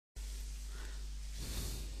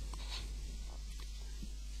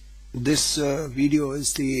This video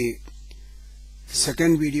is the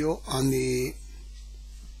second video on the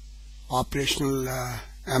operational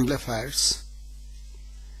amplifiers.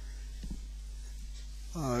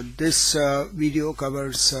 This video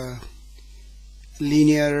covers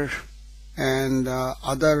linear and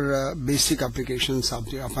other basic applications of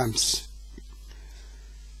the AMPS.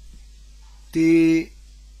 The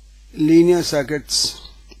linear circuits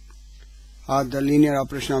or the linear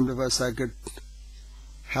operational amplifier circuit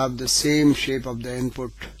have the same shape of the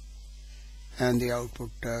input and the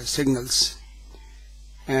output signals,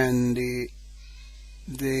 and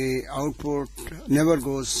the output never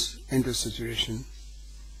goes into saturation.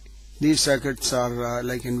 These circuits are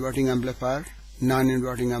like inverting amplifier,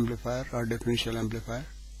 non-inverting amplifier, or differential amplifier.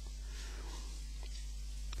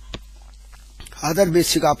 Other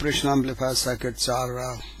basic operational amplifier circuits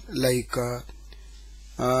are like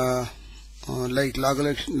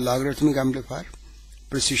logarithmic amplifier,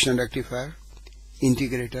 precision rectifier,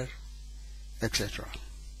 integrator, etc.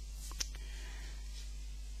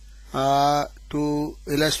 To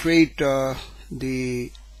illustrate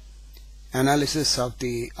the analysis of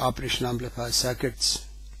the operational amplifier circuits,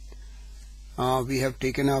 we have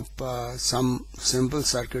taken up some simple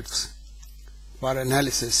circuits for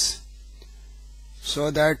analysis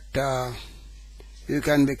so that you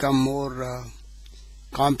can become more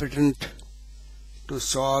competent to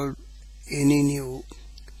solve any new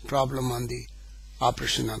problem on the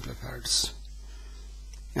operational amplifiers.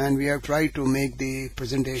 And we have tried to make the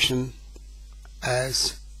presentation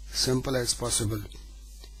as simple as possible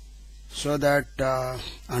so that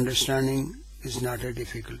understanding is not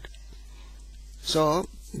difficult. So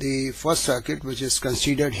the first circuit which is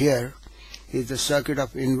considered here is the circuit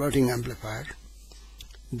of inverting amplifier.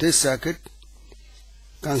 This circuit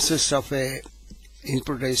consists of a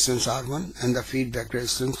input resistance R1 and the feedback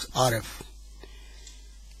resistance RF,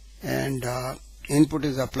 and input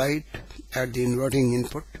is applied at the inverting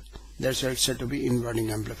input. That's why it's said to be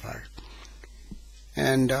inverting amplifier.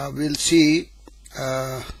 And we'll see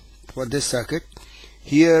for this circuit,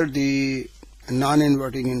 here the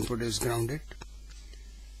non-inverting input is grounded,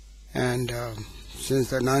 and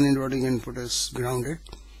since the non-inverting input is grounded,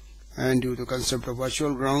 and due to concept of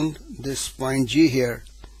virtual ground, this point G here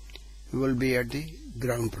will be at the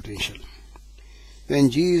ground potential. When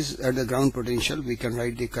G is at the ground potential, we can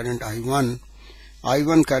write the current I1.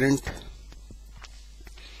 I1 current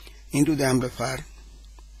into the amplifier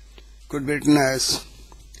could be written as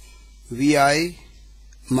Vi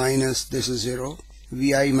minus, this is 0,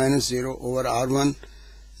 Vi minus 0 over R1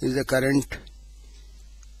 is the current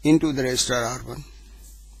into the resistor R1.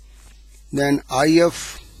 Then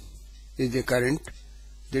IF is the current.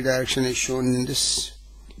 The direction is shown in this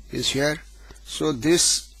is here. So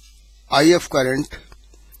this IF current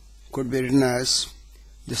could be written as,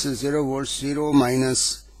 this is 0 volts, 0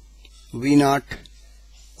 minus V0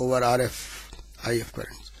 over RF IF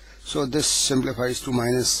current. So this simplifies to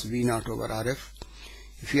minus V0 over RF.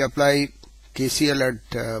 If you apply KCL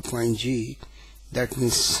at point G, that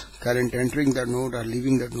means current entering the node or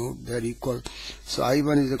leaving the node, they are equal. So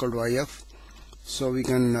I1 is equal to IF. So we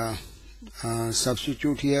can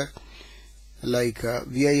substitute here like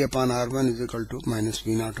Vi upon R1 is equal to minus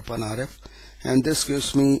V0 upon RF, and this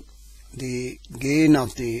gives me the gain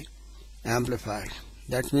of the amplifier.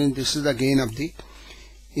 That means this is the gain of the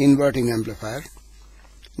inverting amplifier.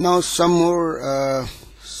 Now some more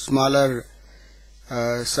smaller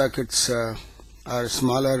circuits or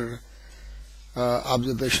smaller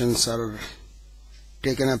observations are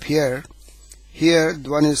taken up here. Here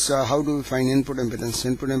one is how do we find input impedance?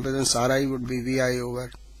 Input impedance Ri would be Vi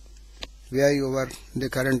over the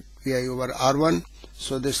current Vi over R1.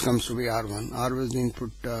 So this comes to be R1. R is the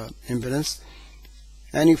input impedance.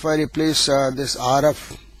 And if I replace this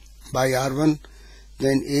RF by R1,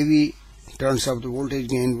 then AV turns out the voltage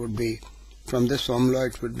gain would be, from this formula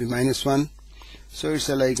it would be minus 1. So it's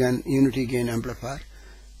like an unity gain amplifier,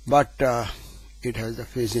 but it has the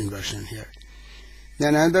phase inversion here.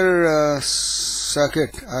 Then another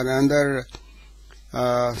circuit or another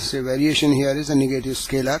say variation here is a negative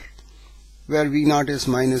scalar, where V0 is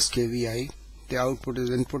minus kVi. The output is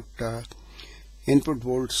input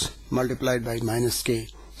volts multiplied by minus k.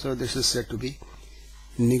 So this is said to be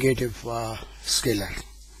negative scalar.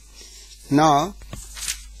 Now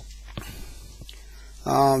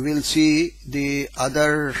we'll see the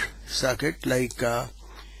other circuit, like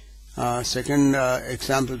second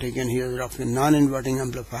example taken here of a non-inverting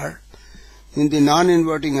amplifier. In the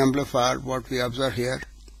non-inverting amplifier, what we observe here,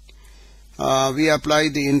 we apply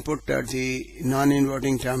the input at the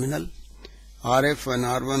non-inverting terminal. RF and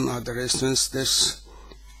R1 are the resistance. This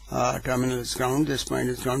terminal is ground. This point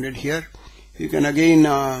is grounded here. You can again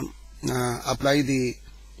apply the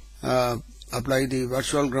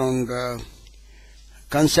virtual ground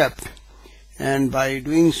concept, and by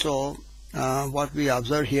doing so, what we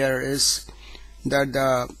observe here is that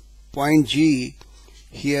the point G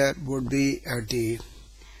here would be at the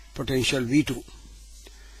potential V2.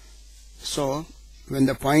 So when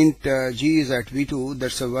the point G is at V2,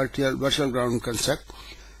 that's a virtual ground concept.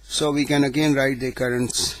 So we can again write the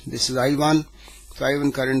currents. This is I1, so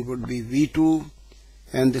I1 current would be V2,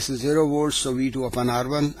 and this is 0 volts, so V2 upon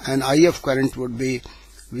R1, and IF current would be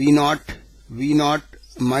V0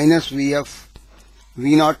 minus VF,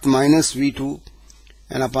 V0 minus V2,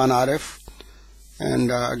 and upon RF.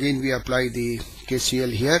 And again we apply the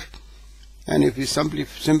KCL here, and if we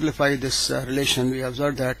simplify this relation, we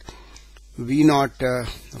observe that V0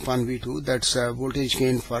 upon V2, that's voltage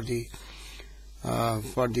gain for the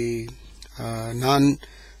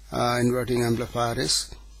non-inverting amplifier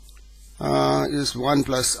is 1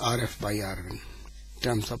 plus RF by R1,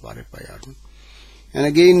 terms of RF by R1. And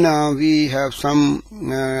again we have some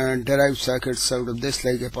derived circuits out of this,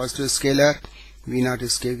 like a positive scalar, V0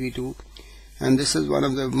 is kV2, and this is one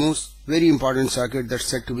of the most very important circuit that's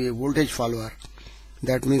said to be a voltage follower.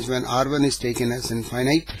 That means when R1 is taken as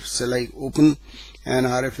infinite, so like open, and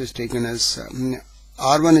RF is taken as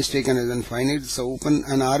R1 is taken as infinite, so open,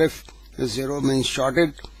 and RF is 0 means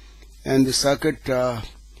shorted, and the circuit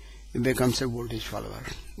it becomes a voltage follower.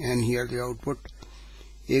 And here the output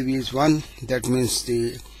AV is 1, that means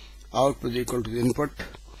the output is equal to the input,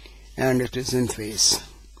 and it is in phase.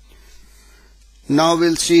 Now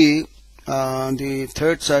we'll see the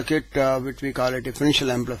third circuit, which we call a differential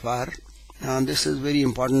amplifier. This is very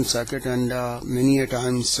important circuit, and many a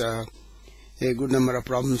times a good number of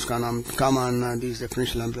problems come on these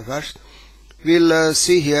differential amplifiers. We'll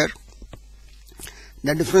see here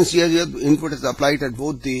the differentiator input is applied at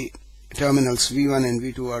both the terminals. V1 and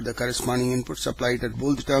V2 are the corresponding inputs applied at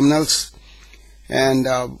both terminals, and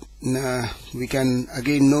we can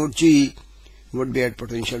again note G would be at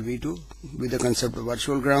potential V2 with the concept of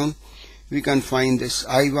virtual ground. We can find this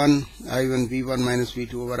I1 V1 minus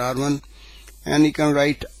V2 over R1, and you can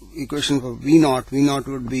write equation for V0. V0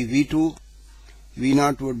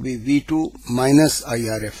 would be V2 minus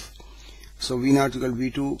IRF. So V0 equal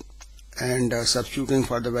V2, and substituting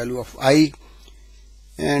for the value of I,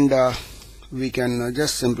 and we can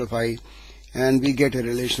just simplify, and we get a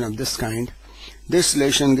relation of this kind. This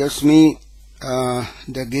relation gives me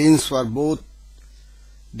the gains for both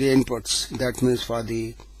the inputs. That means for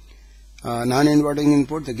the non-inverting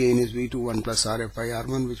input, the gain is V2 1 plus RF by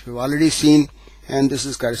R1, which we've already seen, and this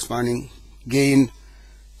is corresponding gain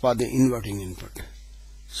for the inverting input.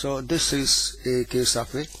 So this is a case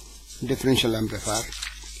of a differential amplifier.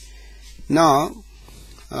 Now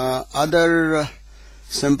other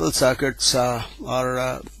simple circuits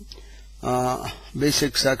or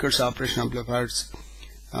basic circuits operation amplifiers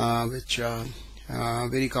which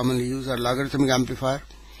very commonly used are logarithmic amplifier,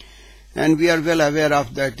 and we are well aware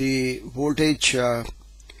of that the voltage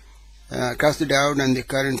across the diode and the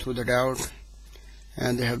current through the diode,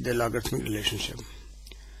 and they have the logarithmic relationship.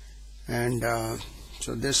 And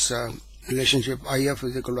so this relationship IF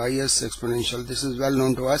is equal to IS exponential, this is well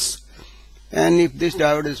known to us. And if this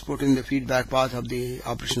diode is put in the feedback path of the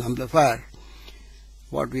operation amplifier,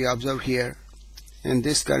 what we observe here, and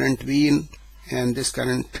this current V in and this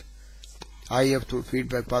current IF through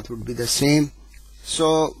feedback path would be the same.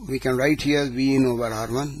 So we can write here V in over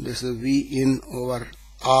R1, this is V in over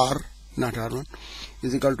R, not R1,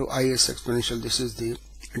 is equal to IS exponential, this is the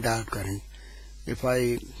diode current. If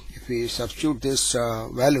we substitute this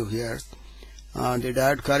value here, the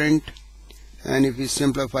diode current, and if we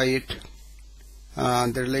simplify it,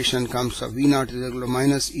 the relation comes of V0 is equal to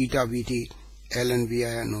minus eta Vt ln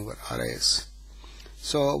Vin over Ris.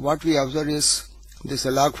 So what we observe is this is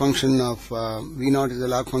a log function of V0 is a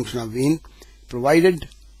log function of Vin, provided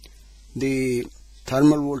the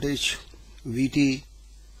thermal voltage Vt,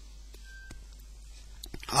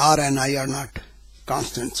 R and I are not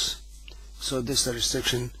constants. So this is a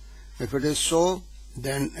restriction. If it is so,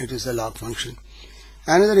 then it is a log function.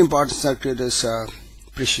 Another important circuit is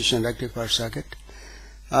precision rectifier circuit.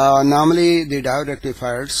 Normally the diode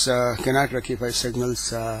rectifiers cannot rectify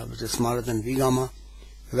signals which is smaller than V gamma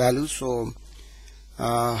value, so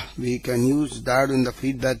we can use diode in the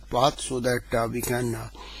feedback path so that we can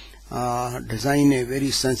design a very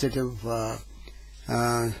sensitive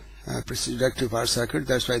precision rectifier circuit.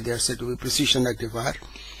 That's why they are said to be precision rectifier.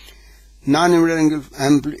 Non-inverting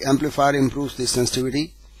amplifier improves the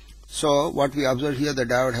sensitivity. So what we observe here, the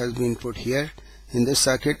diode has been put here in this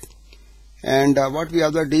circuit, And what we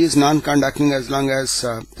have, the D is non-conducting as long as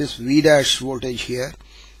this V dash voltage here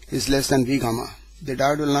is less than V gamma. The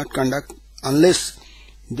diode will not conduct unless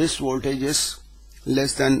this voltage is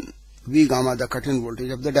less than V gamma, the cut-in voltage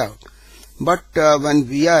of the diode. But when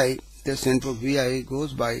Vi, this input Vi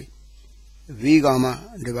goes by V gamma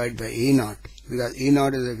divided by A naught, because A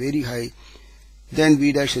naught is a very high, then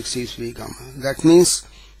V dash exceeds V gamma. That means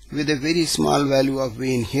with a very small value of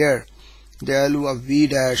V in here, the value of V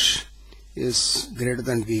dash is greater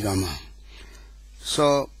than V gamma.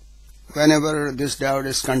 So whenever this diode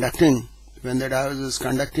is conducting, when the diode is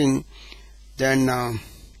conducting, then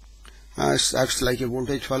acts like a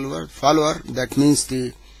voltage follower. That means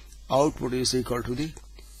the output is equal to the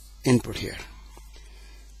input here.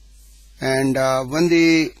 And when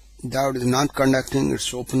the diode is not conducting,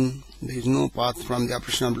 it's open, there is no path from the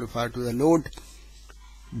operation amplifier to the load,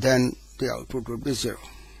 then the output would be 0.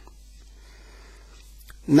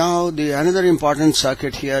 Now the another important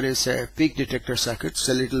circuit here is a peak detector circuit. It's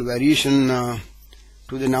a little variation to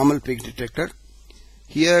the normal peak detector.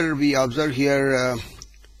 Here we observe here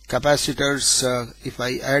capacitors. If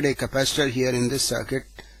I add a capacitor here in this circuit,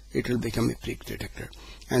 it will become a peak detector.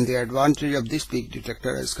 And the advantage of this peak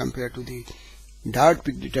detector as compared to the diode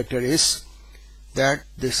peak detector is that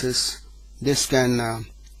this can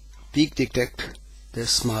peak detect the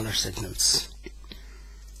smaller signals.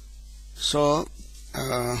 So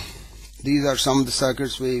these are some of the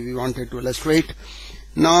circuits we wanted to illustrate.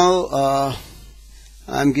 Now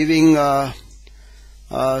I'm giving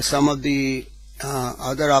some of the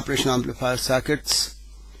other operation amplifier circuits.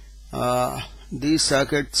 These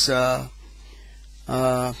circuits they're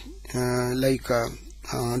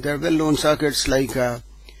well-known circuits like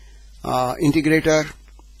integrator,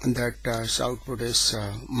 that output is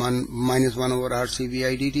 -1 over RC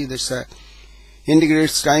VI dt. This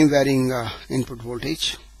integrates time varying input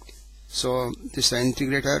voltage. So this is the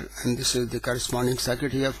integrator, and this is the corresponding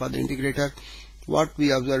circuit here for the integrator. What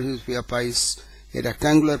we observe is, if we apply a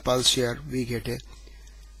rectangular pulse here, we get a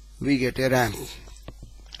ramp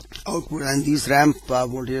output, and these ramp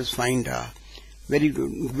voltages find very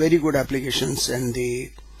good applications in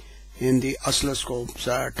the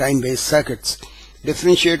oscilloscopes, time-based circuits.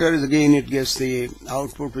 Differentiator is, again, it gives the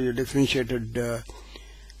output with a differentiated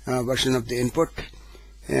version of the input,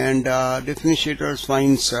 and differentiators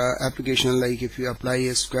finds application like if you apply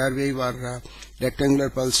a square wave or rectangular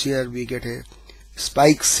pulse here, we get a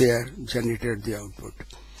spikes here generated the output.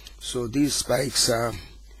 So these spikes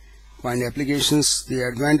find applications. The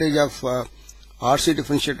advantage of RC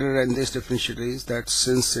differentiator and this differentiator is that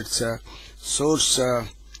since its source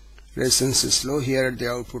resistance is low here at the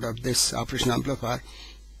output of this operation amplifier,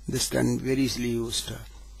 this can very easily used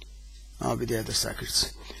with the other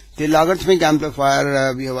circuits. The logarithmic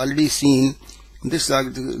amplifier, we have already seen. This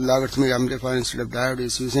logarithmic amplifier, instead of diode,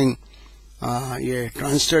 is using a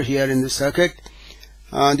transistor here in the circuit.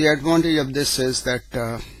 The advantage of this is that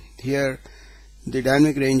here the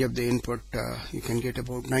dynamic range of the input you can get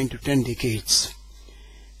about 9 to 10 decades.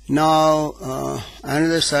 Now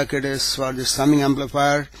another circuit is for the summing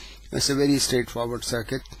amplifier. It's a very straightforward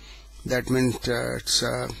circuit. That means its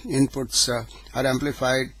inputs are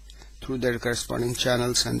amplified through their corresponding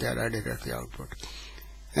channels, and they are added at the output.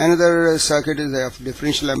 Another circuit is a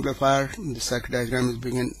differential amplifier. The circuit diagram is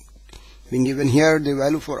being given here. The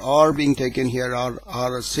value for R being taken here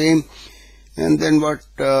are the same. And then what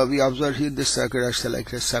we observe here, this circuit acts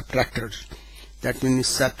like a subtractor. That means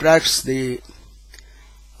it subtracts the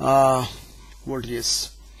voltages,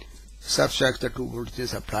 subtracts the two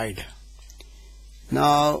voltages applied.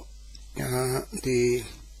 Now the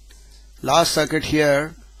last circuit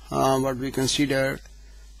here, what we consider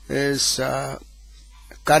is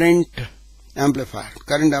current amplifier.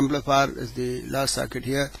 Current amplifier is the last circuit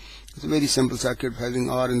here. It's a very simple circuit having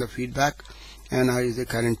R in the feedback and I is the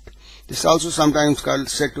current. This is also sometimes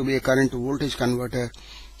said to be a current to voltage converter,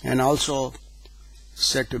 and also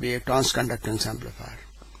said to be a transconductance amplifier.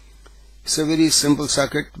 It's a very simple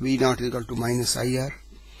circuit, V naught equal to minus IR,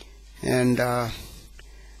 and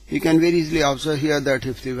you can very easily observe here that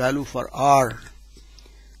if the value for R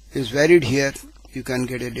is varied here, you can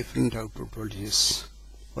get a different output voltages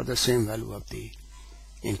for the same value of the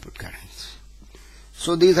input currents.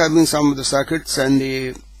 So these have been some of the circuits, and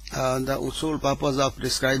the sole purpose of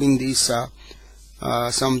describing these some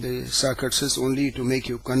of the circuits is only to make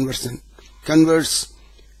you converse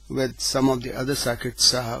with some of the other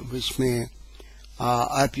circuits which may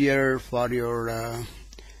appear for your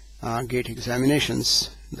gate examinations.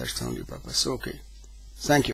 That's the only purpose. Okay, thank you.